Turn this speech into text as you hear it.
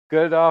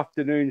Good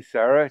afternoon,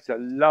 Sarah. It's a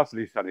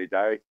lovely sunny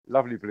day,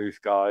 lovely blue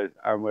skies,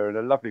 and we're in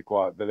a lovely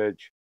quiet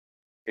village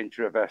in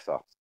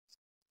Travessa.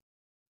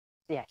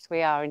 Yes,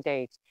 we are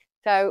indeed.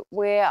 So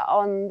we're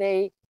on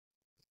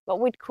what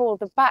we'd call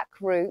the back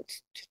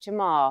route to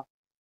Tamar.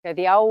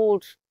 So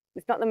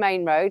it's not the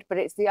main road, but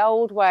it's the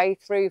old way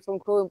through from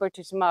Coimbra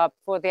to Tamar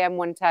before the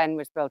M110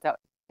 was built up.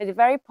 It's a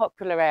very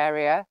popular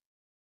area.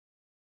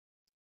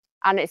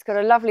 And it's got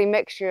a lovely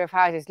mixture of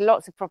houses.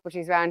 Lots of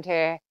properties around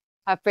here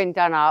have been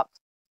done up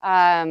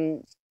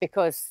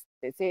because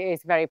it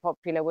is very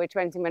popular. We're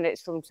 20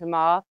 minutes from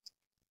Tamar.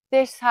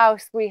 This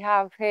house we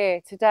have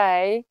here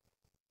today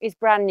is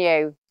brand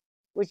new.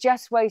 We're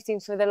just waiting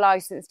for the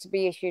license to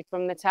be issued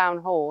from the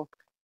town hall,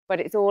 but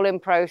it's all in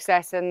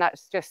process, and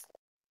that's just,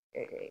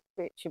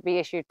 it should be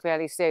issued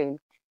fairly soon,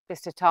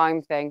 just a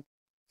time thing.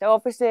 So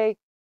obviously,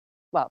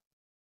 well,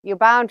 your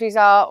boundaries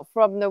are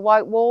from the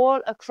white wall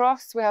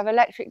across. We have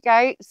electric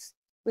gates,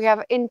 we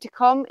have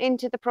intercom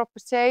into the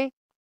property,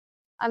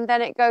 and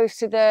then it goes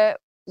to the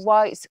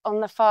white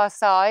on the far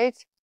side.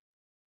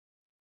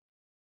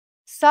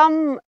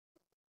 Some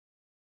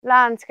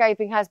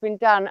landscaping has been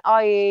done,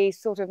 i.e.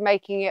 sort of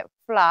making it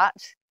flat.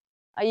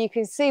 You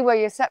can see where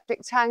your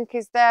septic tank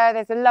is there.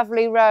 There's a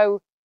lovely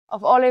row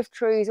of olive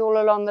trees all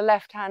along the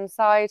left-hand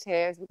side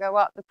here as we go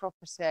up the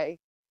property.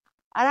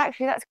 And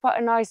actually that's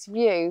quite a nice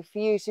view for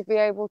you to be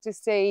able to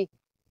see.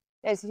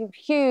 There's some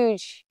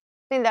huge,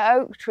 I think the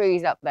oak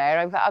trees up there.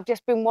 I've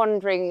just been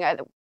wondering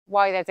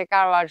why there's a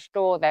garage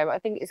door there, but I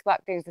think it's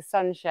acting as a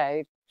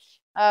sunshade.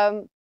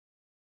 And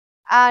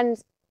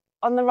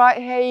on the right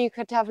here, you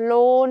could have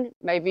lawn,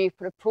 maybe you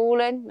put a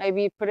pool in,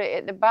 maybe you put it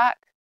at the back.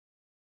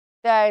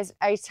 There's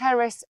a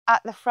terrace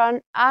at the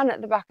front and at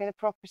the back of the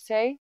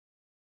property.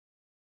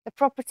 The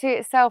property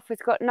itself has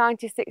got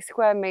 96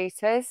 square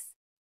metres.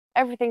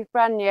 Everything's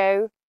brand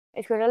new.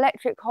 It's got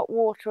electric hot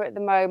water at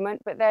the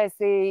moment, but there's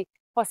the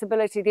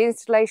possibility the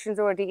installation's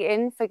already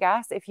in for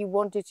gas if you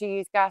wanted to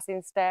use gas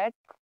instead.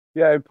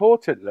 Yeah,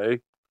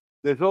 importantly,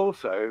 there's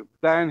also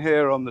down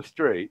here on the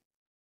street,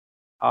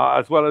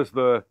 as well as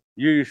the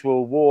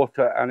usual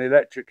water and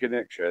electric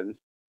connections,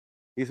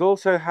 he's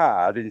also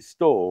had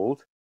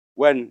installed,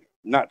 when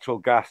natural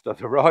gas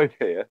does arrive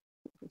here,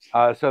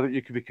 so that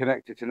you can be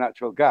connected to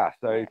natural gas.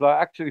 So he's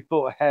actually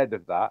thought ahead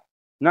of that.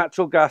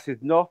 Natural gas is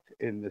not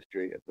in the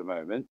street at the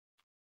moment,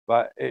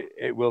 but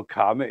it will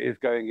come. It is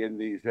going in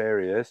these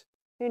areas.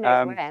 Who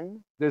knows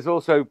when? There's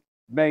also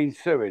main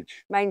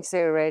sewage. Main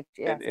sewage,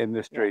 yes. In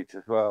the streets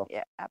as well.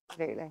 Yeah,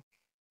 absolutely.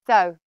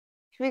 So,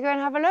 should we go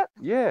and have a look?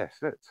 Yes,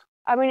 let's.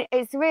 I mean,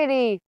 it's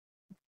really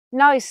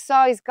nice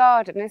sized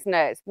garden, isn't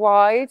it? It's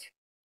wide.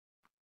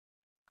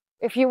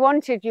 If you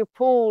wanted your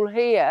pool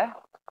here,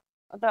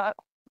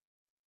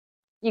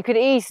 you could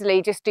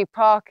easily just do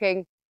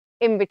parking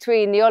in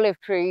between the olive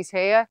trees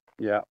here.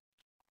 Yeah.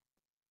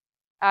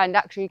 And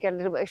actually get a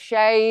little bit of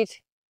shade.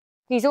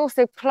 He's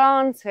also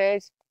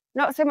planted,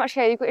 not so much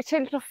here, you've got 2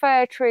 little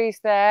fir trees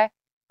there.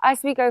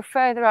 As we go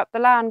further up the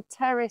land,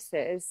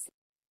 terraces.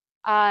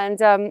 And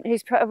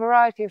he's put a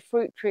variety of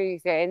fruit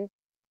trees in.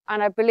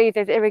 And I believe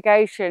there's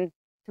irrigation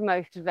to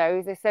most of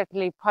those. There's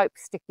certainly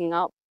pipes sticking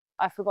up.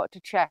 I forgot to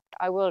check.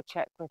 I will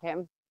check with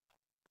him.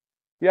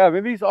 Yeah, I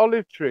mean, these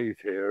olive trees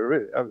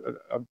here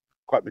are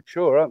quite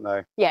mature, aren't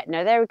they? Yeah,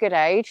 no, they're a good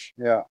age.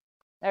 Yeah.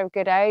 They're a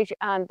good age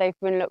and they've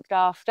been looked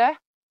after.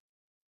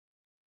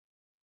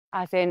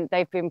 As in,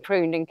 they've been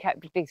pruned and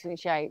kept in decent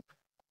shape.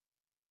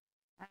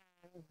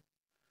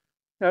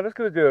 Now, I'm just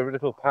going to do a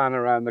little pan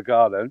around the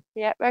garden.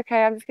 Yep,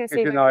 okay, I'm just going to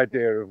see. Give you an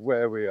idea of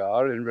where we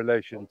are in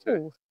relation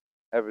to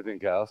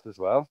everything else as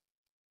well.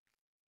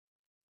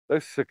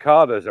 Those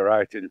cicadas are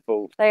out in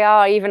full. They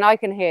are, even I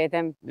can hear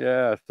them.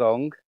 Yeah,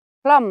 song.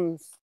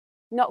 Plums,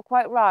 not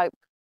quite ripe.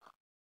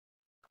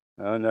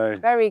 Oh no.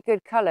 Very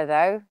good colour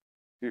though.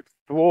 You've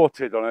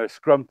thwarted on a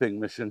scrumping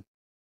mission.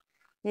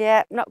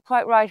 Yeah, not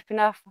quite ripe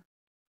enough.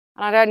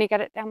 And I'd only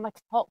get it down my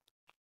top.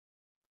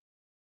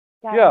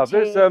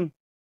 Guaranteed.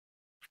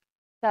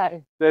 Yeah,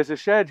 there's a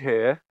shed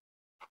here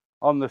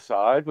on the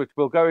side, which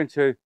we'll go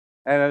into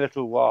in a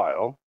little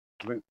while.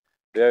 I mean,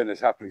 the owner's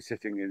happily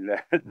sitting in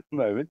there at the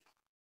moment.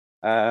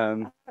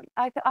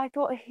 I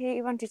thought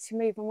he wanted to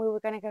move and we were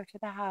going to go to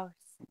the house.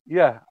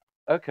 Yeah,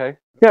 okay.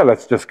 Yeah,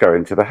 let's just go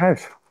into the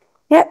house.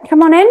 Yep,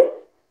 come on in.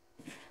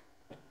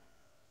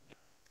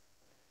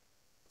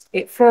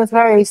 It feels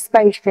very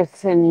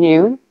spacious and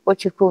new,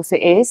 which of course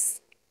it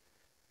is.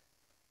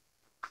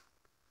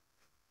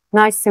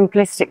 Nice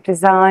simplistic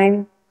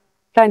design.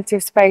 Plenty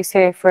of space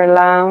here for a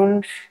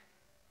lounge.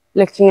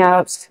 Looking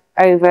out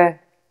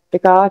over the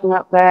garden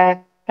up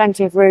there.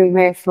 Plenty of room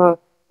here for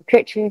a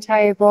kitchen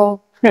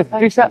table. Yeah,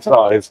 decent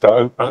size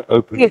to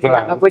open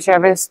plan.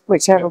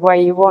 Whichever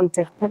way you want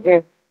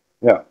it.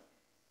 Yeah.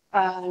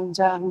 And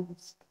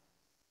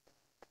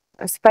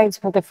a space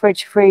for the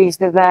fridge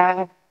freezer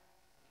there.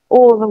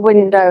 All the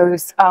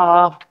windows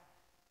are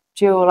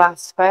dual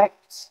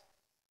aspect.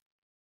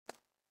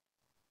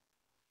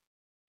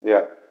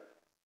 Yeah.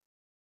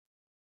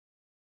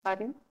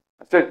 Pardon?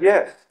 I said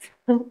yes.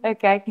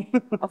 Okay.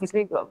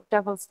 Obviously, we've got a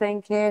double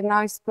sink here,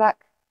 nice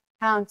black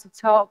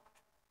countertop.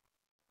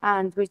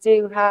 And we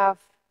do have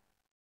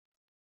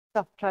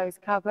soft close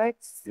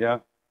cupboards. Yeah.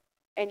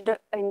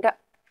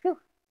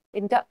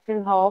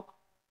 Induction hob,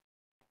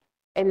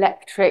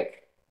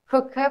 electric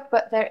cooker,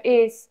 but there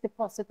is the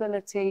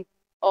possibility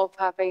of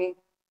having,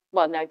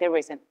 well, no, there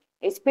isn't.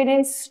 It's been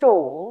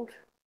installed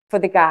for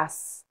the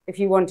gas, if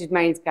you wanted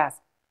mains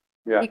gas.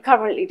 Yeah. You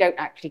currently don't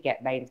actually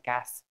get mains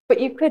gas, but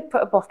you could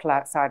put a bottle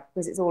outside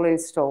because it's all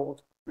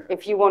installed. Yeah.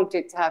 If you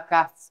wanted to have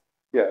gas.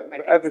 Yeah,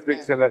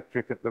 everything's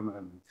electric at the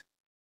moment.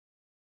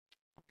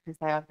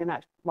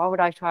 Why would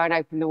I try and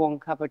open the one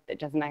cupboard that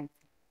doesn't open?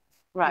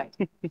 Right.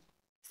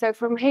 So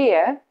from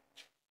here,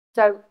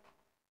 so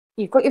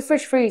you've got your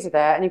fridge freezer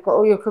there and you've got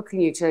all your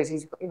cooking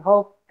utilities, you've got your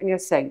hob and your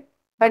sink,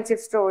 plenty of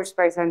storage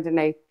space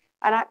underneath.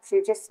 And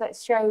actually, just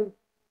let's show,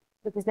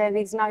 because there are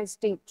these nice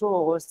deep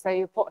drawers, so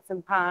your pots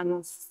and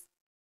pans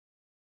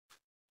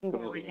can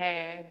go in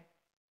here.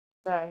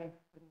 So,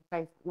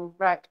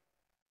 right.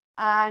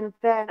 And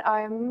then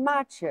I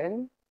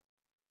imagine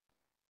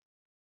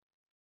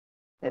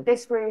that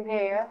this room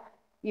here,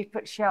 you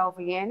put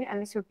shelving in,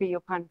 and this would be your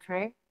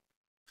pantry.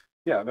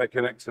 Yeah, make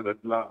an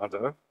excellent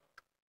larder.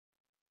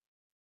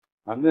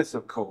 And this,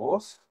 of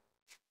course,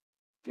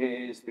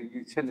 is the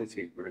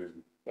utility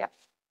room. Yeah.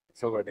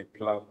 It's already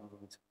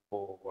plumbed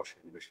for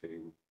washing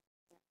machine.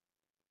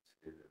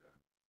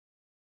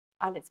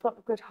 And it's got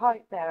a good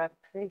height there.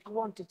 If you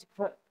wanted to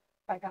put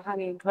like a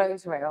hanging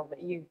clothes rail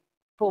that you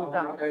pull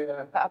down,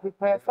 that'd be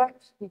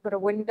perfect. You've got a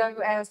window,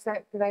 air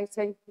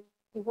circulating.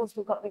 You've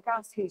also got the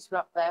gas heater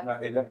up there. No,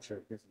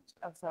 electric, isn't it?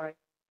 Oh, sorry.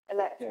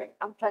 Electric,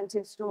 and plenty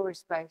of storage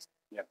space.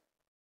 Yeah.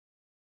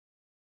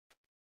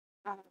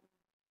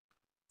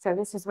 So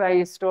this is where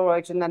your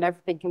storage, and then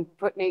everything can be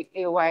put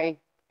neatly away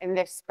in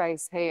this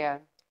space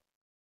here.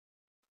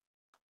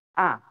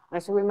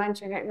 So we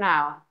mention it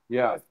now.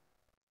 Yeah.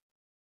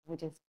 We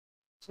just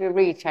do a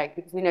retake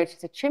because we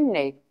noticed a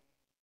chimney.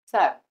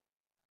 So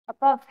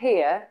above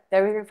here,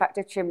 there is in fact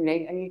a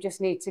chimney, and you just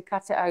need to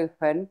cut it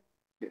open.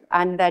 Yeah.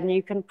 And then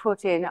you can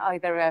put in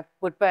either a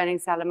wood-burning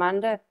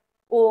salamander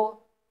or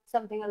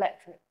something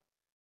electric.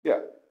 Yeah.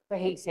 For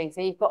heating.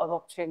 So you've got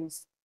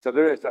options. So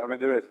there is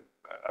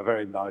a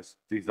very nice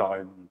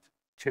designed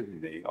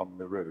chimney on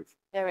the roof.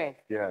 There is.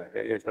 Yeah,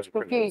 it is. Which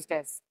confused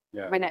us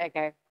a minute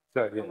ago.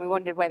 So, yeah. And we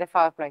wondered where the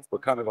fireplace was.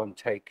 We're kind of on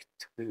take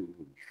 2.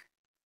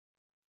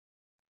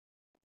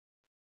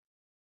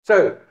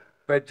 So,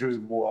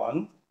 bedroom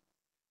 1.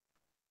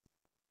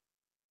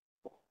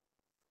 It's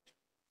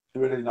a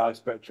really nice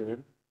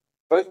bedroom.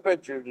 Both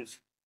bedrooms,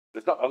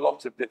 there's not a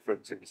lot of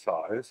difference in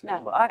size.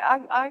 No,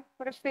 I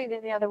got a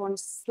feeling the other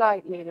one's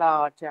slightly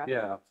larger.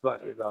 Yeah,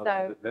 slightly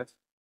larger than this.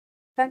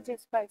 Plenty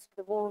of space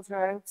for the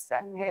wardrobes,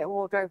 and here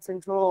wardrobes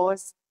and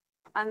drawers.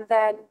 And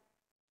then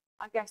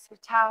I guess for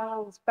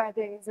towels,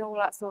 beddings, all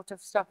that sort of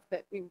stuff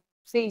that you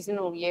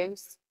seasonal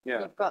use.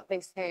 Yeah. You've got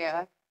this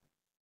here.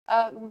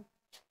 Well,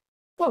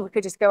 we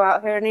could just go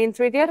out here and in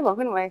through the other one,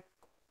 couldn't we?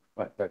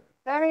 Right.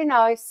 Very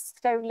nice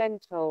stone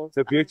lintels.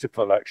 They're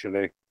beautiful,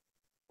 actually.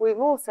 We've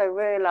also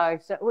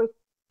realised that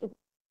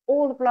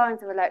all the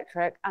blinds are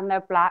electric and they're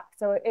black,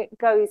 so it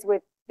goes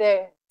with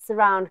the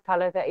surround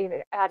colour that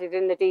you've added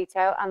in the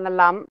detail and the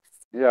lamps.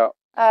 Yeah.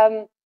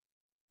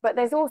 But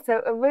there's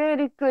also a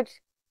really good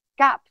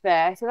gap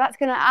there, so that's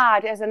going to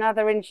add as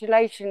another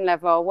insulation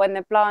level when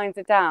the blinds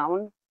are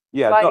down.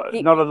 Yeah,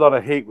 not a lot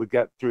of heat would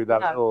get through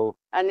that at all.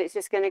 And it's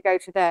just going to go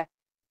to there.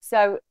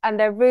 So, and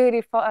they're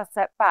really far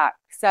set back.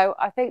 So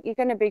I think you're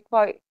going to be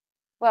quite,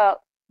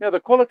 well. Yeah, the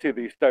quality of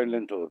these stone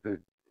lintels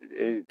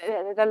is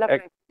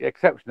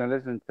exceptional,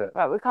 isn't it?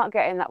 Right, we can't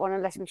get in that one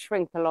unless we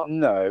shrink a lot.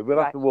 No, we'll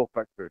have to walk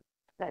back through.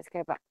 Let's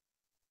go back.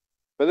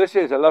 But this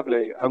is a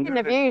lovely. Looking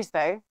at the views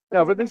though.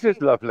 No, but this is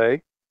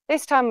lovely.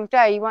 This time of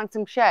day, you want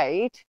some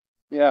shade.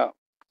 Yeah,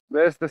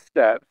 there's the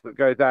steps that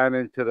go down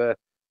into the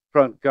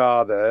front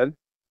garden,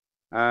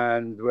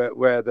 and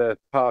where the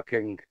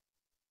parking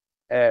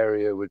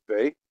area would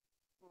be.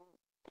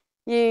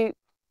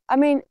 I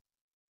mean,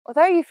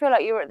 although you feel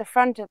like you're at the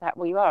front of that,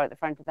 well, you are at the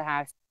front of the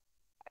house.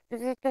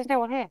 There's no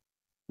one here.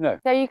 No.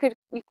 So you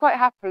quite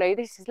happily.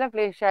 This is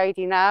lovely and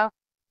shady now.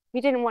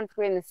 You didn't want to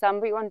be in the sun,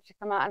 but you wanted to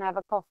come out and have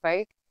a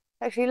coffee.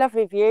 Actually,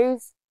 lovely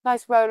views,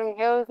 nice rolling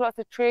hills, lots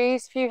of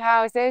trees, few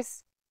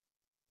houses,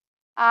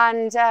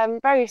 and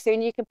very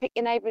soon you can pick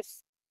your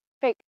neighbour's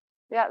pig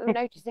without them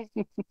noticing.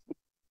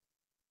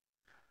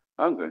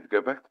 I'm going to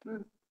go back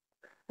through.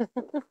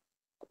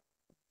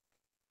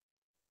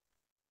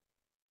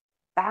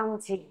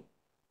 Bounty.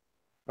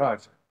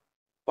 Right,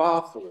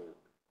 bathroom.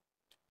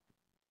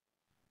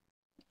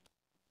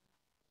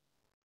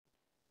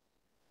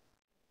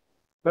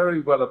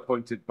 Very well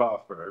appointed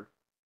bathroom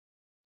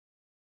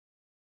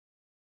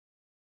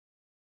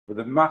with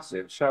a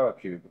massive shower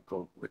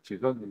cubicle, which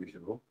is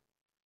unusual.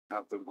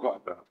 Have them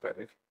quite that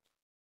big,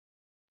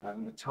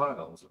 and the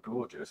tiles are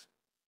gorgeous.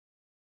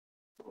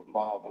 Sort of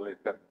marbly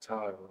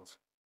tiles.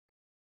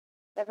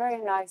 They're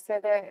very nice. So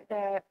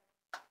they're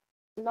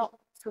not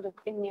sort of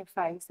in your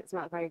face. It's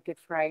not a very good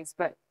phrase,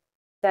 but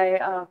they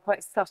are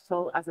quite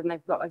subtle, as in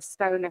they've got a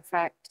stone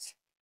effect,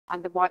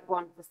 and the white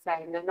ones the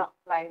same. They're not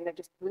plain, they're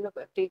just a little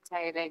bit of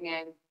detailing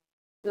in.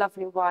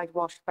 Lovely wide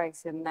wash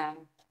basin there,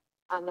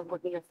 and the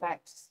wooden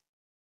effects.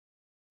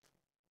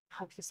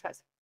 I just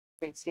that's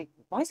really.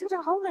 Why is there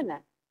a hole in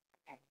it?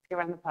 Okay, let's go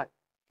around the pipe.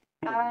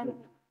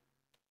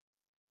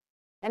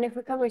 And if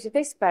we come into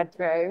this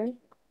bedroom,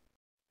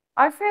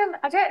 I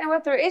don't know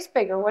whether it is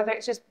big or whether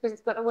it's just because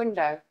it's got a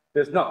window.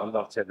 There's not a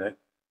lot in it.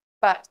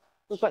 But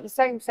we've got the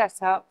same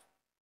setup.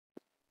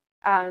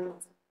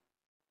 And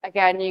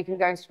again, you can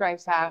go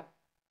straight out.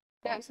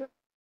 Yeah, it's a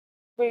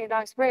really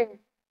nice room.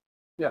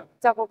 Yeah.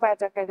 Double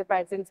bed, okay, the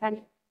bed's in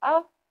 10.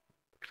 Oh,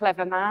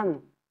 clever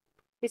man.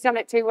 He's done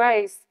it two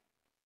ways.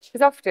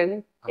 Because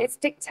often it's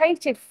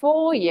dictated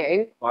for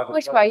you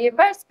which way your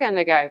bed's going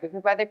to go,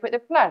 because where they put the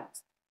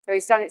plugs. So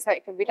he's done it so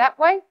it can be that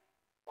way,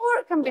 or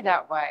it can be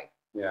that way.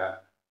 Yeah.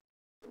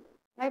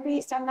 Maybe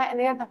he's done that in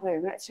the other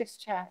room. Let's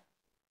just check.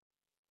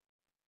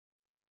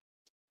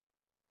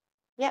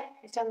 Yep,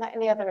 he's done that in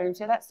the other room.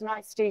 So that's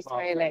nice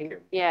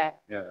detailing. Yeah.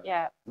 Yeah.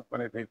 Yeah. Not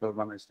many people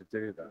manage to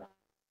do that.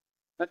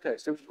 Okay,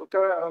 so we'll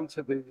go out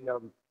onto the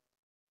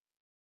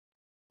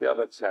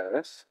other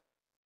terrace.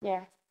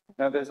 Yeah.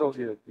 Now there's all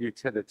your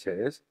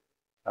utilities,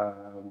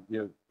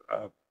 your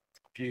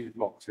fuse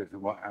boxes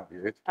and what have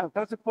you. Oh.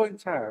 That's a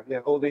point out. Yeah,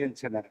 all the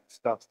internet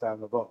stuff's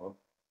down the bottom.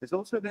 There's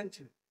also an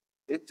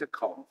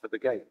intercom for the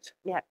gate.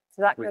 Yeah.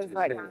 So that Which goes is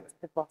right here. down to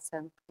the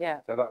bottom.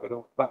 Yeah. So that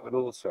would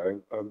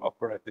also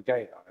operate the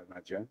gate, I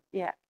imagine.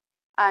 Yeah.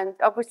 And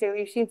obviously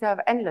you seem to have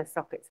endless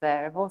sockets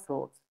there of all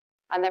sorts.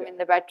 And they're in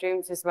the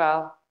bedrooms as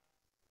well.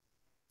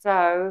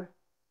 So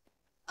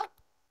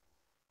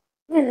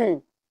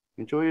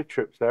Enjoy your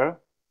trip, Sarah.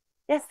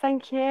 yes,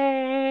 thank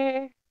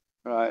you.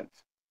 Right.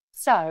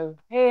 So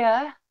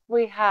here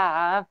we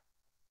have,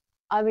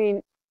 I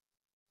mean,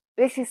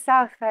 this is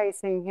south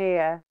facing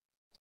here.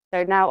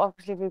 So now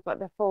obviously we've got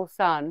the full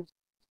sun.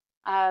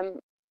 And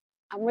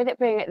with it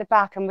being at the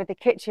back and with the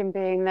kitchen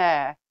being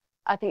there,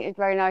 I think it's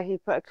very nice you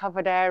put a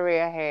covered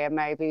area here,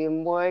 maybe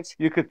in wood.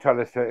 You could tell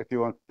us that if you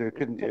wanted to,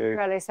 couldn't you?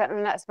 Trellis,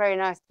 and that's very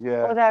nice.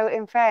 Yeah. Although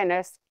in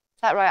fairness,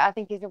 is that right? I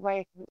think he's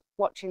away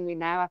watching me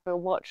now. I feel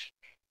watched.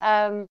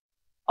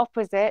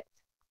 Opposite,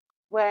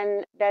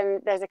 when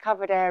then there's a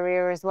covered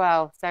area as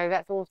well. So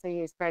that's also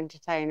used for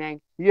entertaining.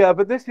 Yeah,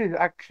 but this is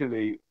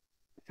actually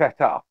set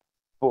up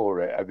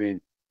for it. I mean,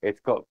 it's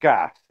got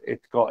gas,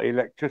 it's got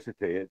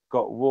electricity, it's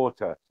got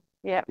water.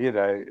 Yeah. You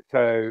know,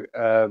 so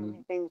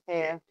Things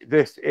here.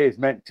 this is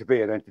meant to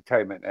be an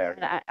entertainment area.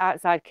 An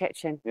outside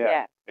kitchen.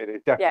 Yeah. It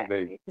is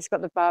definitely. It's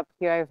got the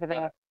barbecue over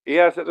there. He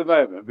has at the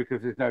moment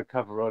because there's no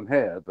cover on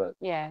here, but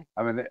Yeah.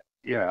 I mean,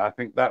 I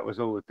think that was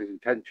always the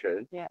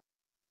intention. Yeah.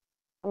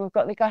 And we've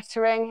got the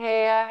guttering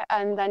here,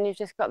 and then you've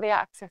just got the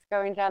access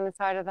going down the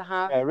side of the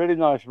house. Yeah, really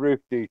nice roof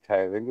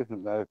detailing,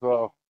 isn't there, as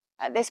well?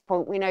 At this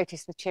point, we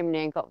noticed the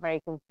chimney and got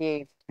very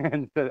confused.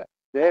 And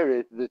there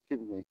is the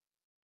chimney.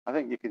 I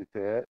think you can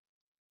see it.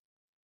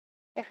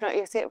 If not,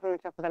 you'll see it from the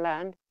top of the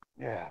land.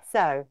 Yeah.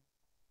 So,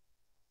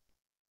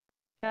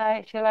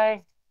 shall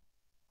I?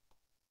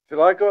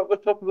 Shall I go up the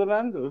top of the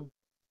land? Or?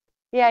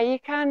 Yeah, you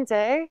can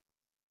do.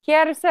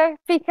 ¿Quieres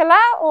pica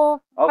lá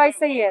or vai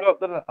sair?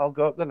 I'll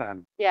go up the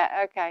land.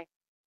 Yeah, okay.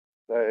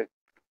 So,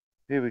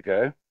 here we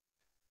go.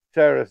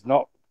 Sarah's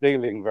not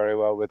dealing very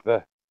well with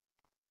the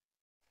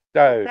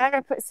stone.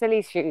 Sarah put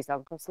silly shoes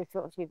on because we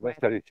thought she'd wear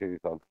silly shoes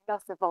on.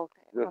 lost the vault.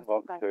 She doesn't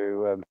want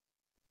to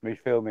me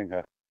filming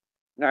her.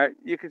 Now,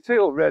 you can see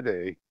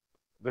already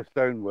the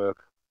stonework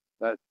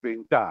that's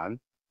been done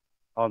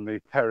on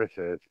these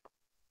terraces.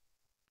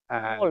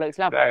 And looks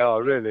lovely. they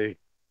are really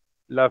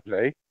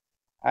lovely.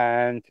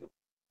 And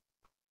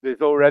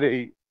there's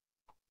already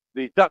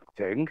the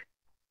ducting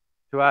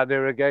to add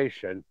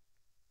irrigation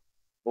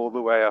all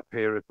the way up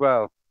here as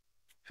well.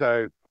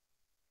 So,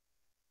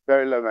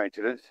 very low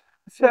maintenance.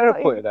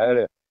 Sarah pointed out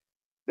earlier,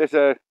 there's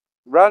a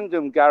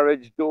random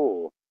garage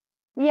door.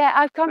 Yeah,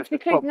 I've come to the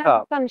conclusion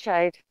that's a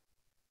sunshade.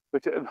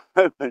 Which at the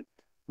moment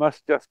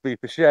must just be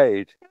for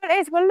shade. It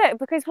is. Well, look,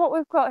 because what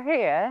we've got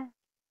here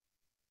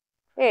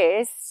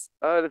is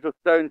a little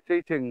stone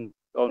seating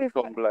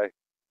ensemble.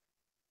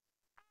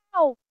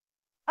 Oh,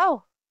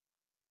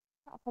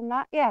 from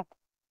that, yeah.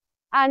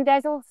 And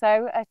there's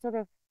also a sort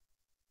of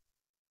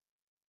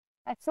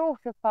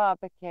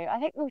barbecue. I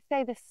think we'll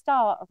say the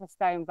start of a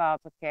stone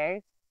barbecue.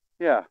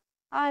 Yeah.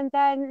 And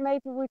then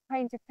maybe we'd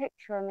paint a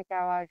picture on the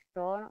garage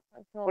door.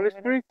 Well, it's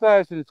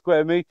 3,000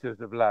 square meters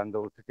of land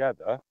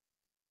altogether.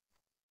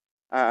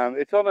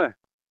 It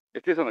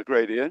is on a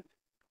gradient.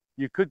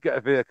 You could get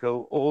a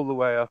vehicle all the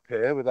way up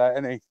here without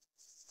any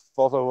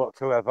bother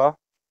whatsoever.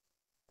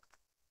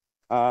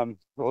 Well,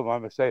 my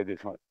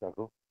Mercedes might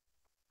struggle.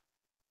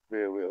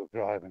 Rear wheel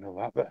drive and all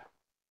that, but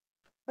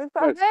we've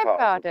got a herb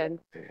garden.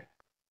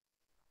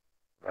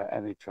 Without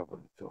any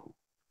trouble at all.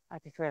 I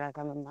just realised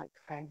I'm on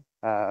microphone.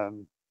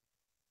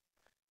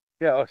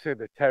 Yeah, I'll see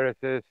the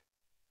terraces.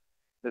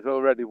 There's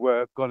already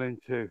work gone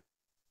into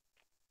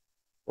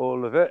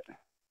all of it.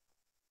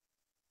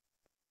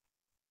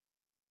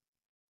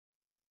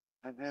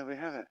 And there we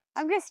have it.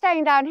 I'm just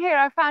staying down here.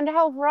 I found a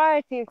whole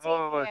variety of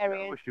Oh, seating I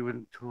areas. wish you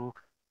wouldn't talk.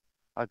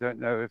 I don't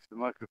know if the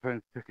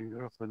microphone's picking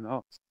her up or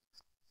not.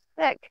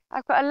 Look,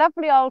 I've got a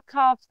lovely old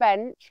carved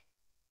bench.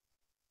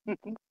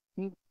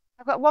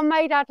 I've got one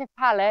made out of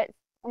pallets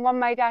and one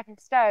made out of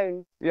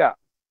stone. Yeah.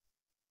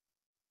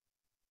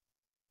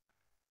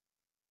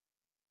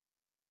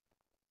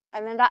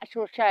 And the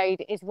natural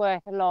shade is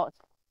worth a lot.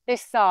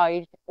 This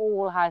side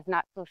all has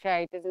natural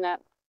shade, doesn't it?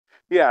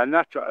 Yeah,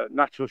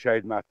 natural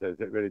shade matters.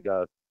 It really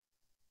does.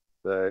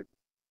 So,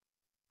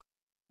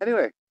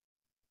 anyway,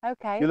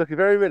 Okay. you're looking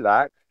very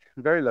relaxed,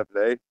 very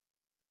lovely.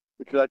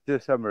 Would you like to do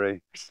a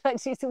summary?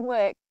 Let's do some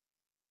work.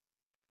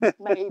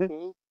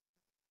 Maybe.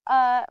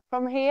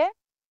 From here?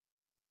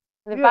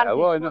 The Yeah,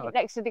 why vantage point not?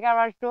 next to the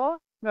garage door?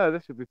 No,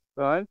 this would be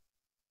fine.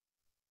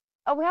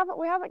 Oh, we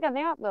haven't done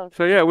the outbuilding.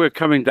 So yeah, we're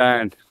coming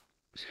down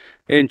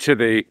into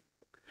the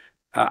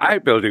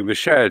outbuilding, the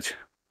shed,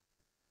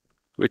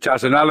 which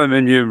has an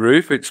aluminium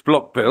roof. It's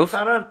block built.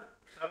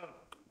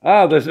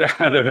 Ah, there's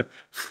the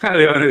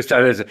owner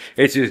said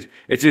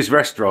it's his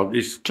restaurant.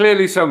 He's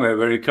clearly somewhere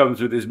where he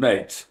comes with his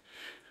mates,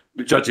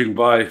 judging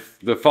by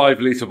the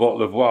 5-litre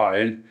bottle of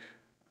wine,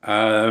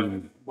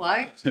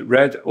 White,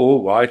 red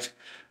or white,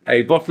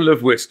 a bottle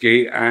of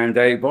whiskey, and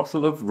a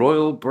bottle of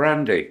royal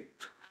brandy.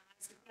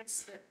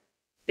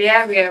 the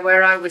area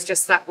where I was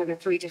just sat with the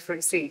 3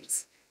 different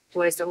seats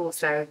was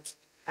also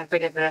a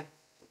bit of a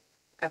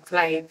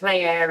play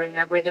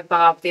area with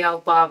the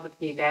old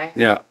barbecue there.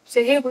 Yeah.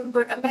 So here we've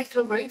got a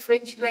metal roof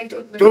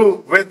insulated.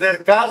 Tu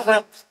vender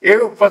casa,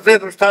 eu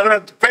fazer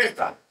restaurante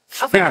festa.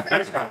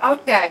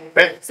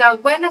 Okay. So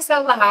when I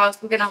sell the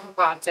house, we're gonna have a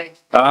party.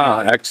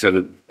 Ah,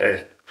 excellent.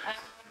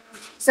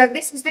 So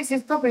this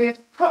is probably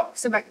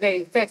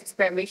approximately 30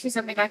 square meters,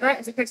 something like that.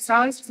 It's a good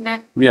size, isn't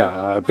it?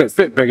 Yeah, a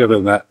bit bigger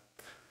than that.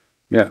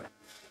 Yeah.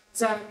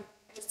 So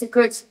it's a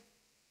good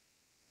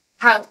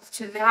help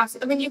to the house.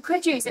 I mean, you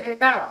could use it in a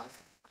garage.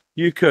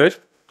 You could.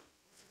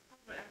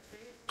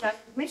 I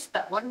missed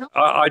that one.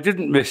 I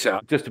didn't miss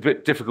out. Just a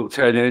bit difficult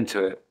turning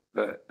into it,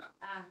 but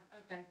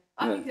Okay.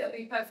 I think it'll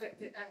be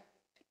perfect.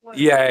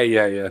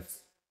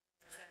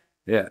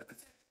 yeah.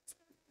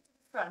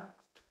 Front,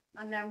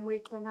 and then we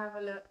can have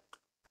a look.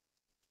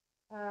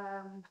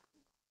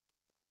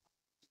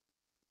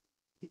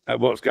 At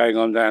what's going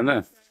on down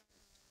there.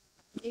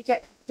 You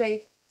get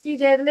the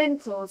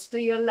lintels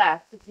to your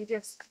left. If you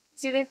just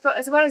see, they've got,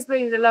 as well as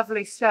being the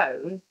lovely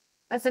stone,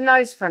 that's a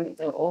nice front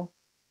door,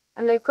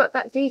 and they've got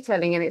that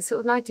detailing in it,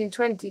 sort of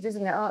 1920,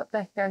 doesn't it? Art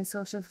Deco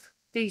sort of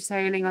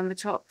detailing on the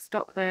top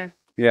stop there.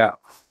 Yeah.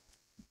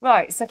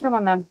 Right, so come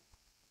on then.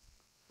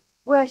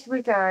 Where should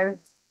we go?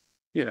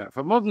 Yeah,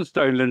 for modern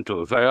stone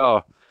lintels, they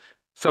are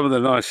some of the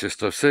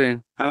nicest I've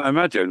seen. And I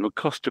imagine would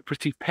cost a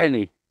pretty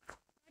penny.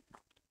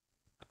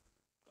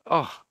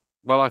 Oh,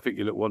 well, I think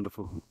you look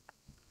wonderful.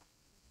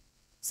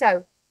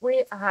 So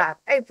we have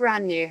a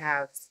brand new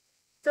house.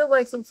 Still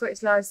waiting for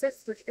its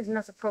license, which is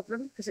not a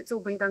problem because it's all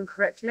been done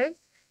correctly.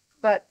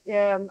 But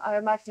I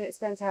imagine it's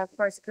going to have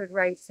quite a good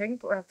rating,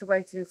 but we'll have to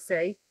wait and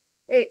see.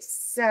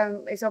 It's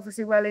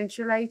obviously well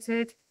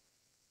insulated,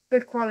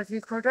 good quality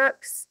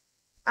products,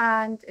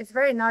 and it's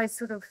very nice,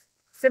 sort of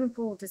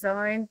simple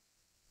design,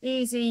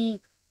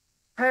 easy,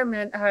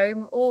 permanent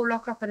home, or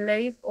lock up and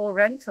leave, or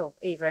rental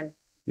even.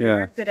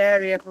 Yeah. Good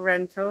area for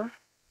rental.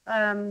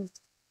 I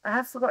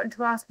have forgotten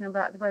to ask him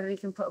about whether he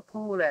can put a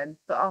pool in,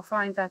 but I'll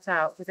find that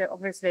out because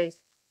obviously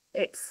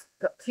it's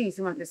got huge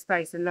amount of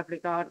space and lovely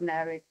garden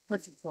area to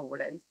put a pool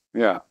in.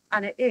 Yeah.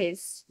 And it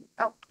is,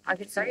 oh, I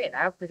can say it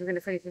now because we're going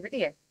to finish the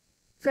video.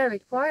 Very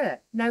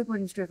quiet. No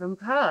one's driven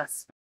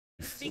past.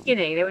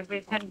 Beginning, there would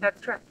be 10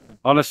 traffic.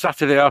 On a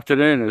Saturday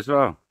afternoon as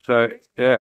well. So, yeah.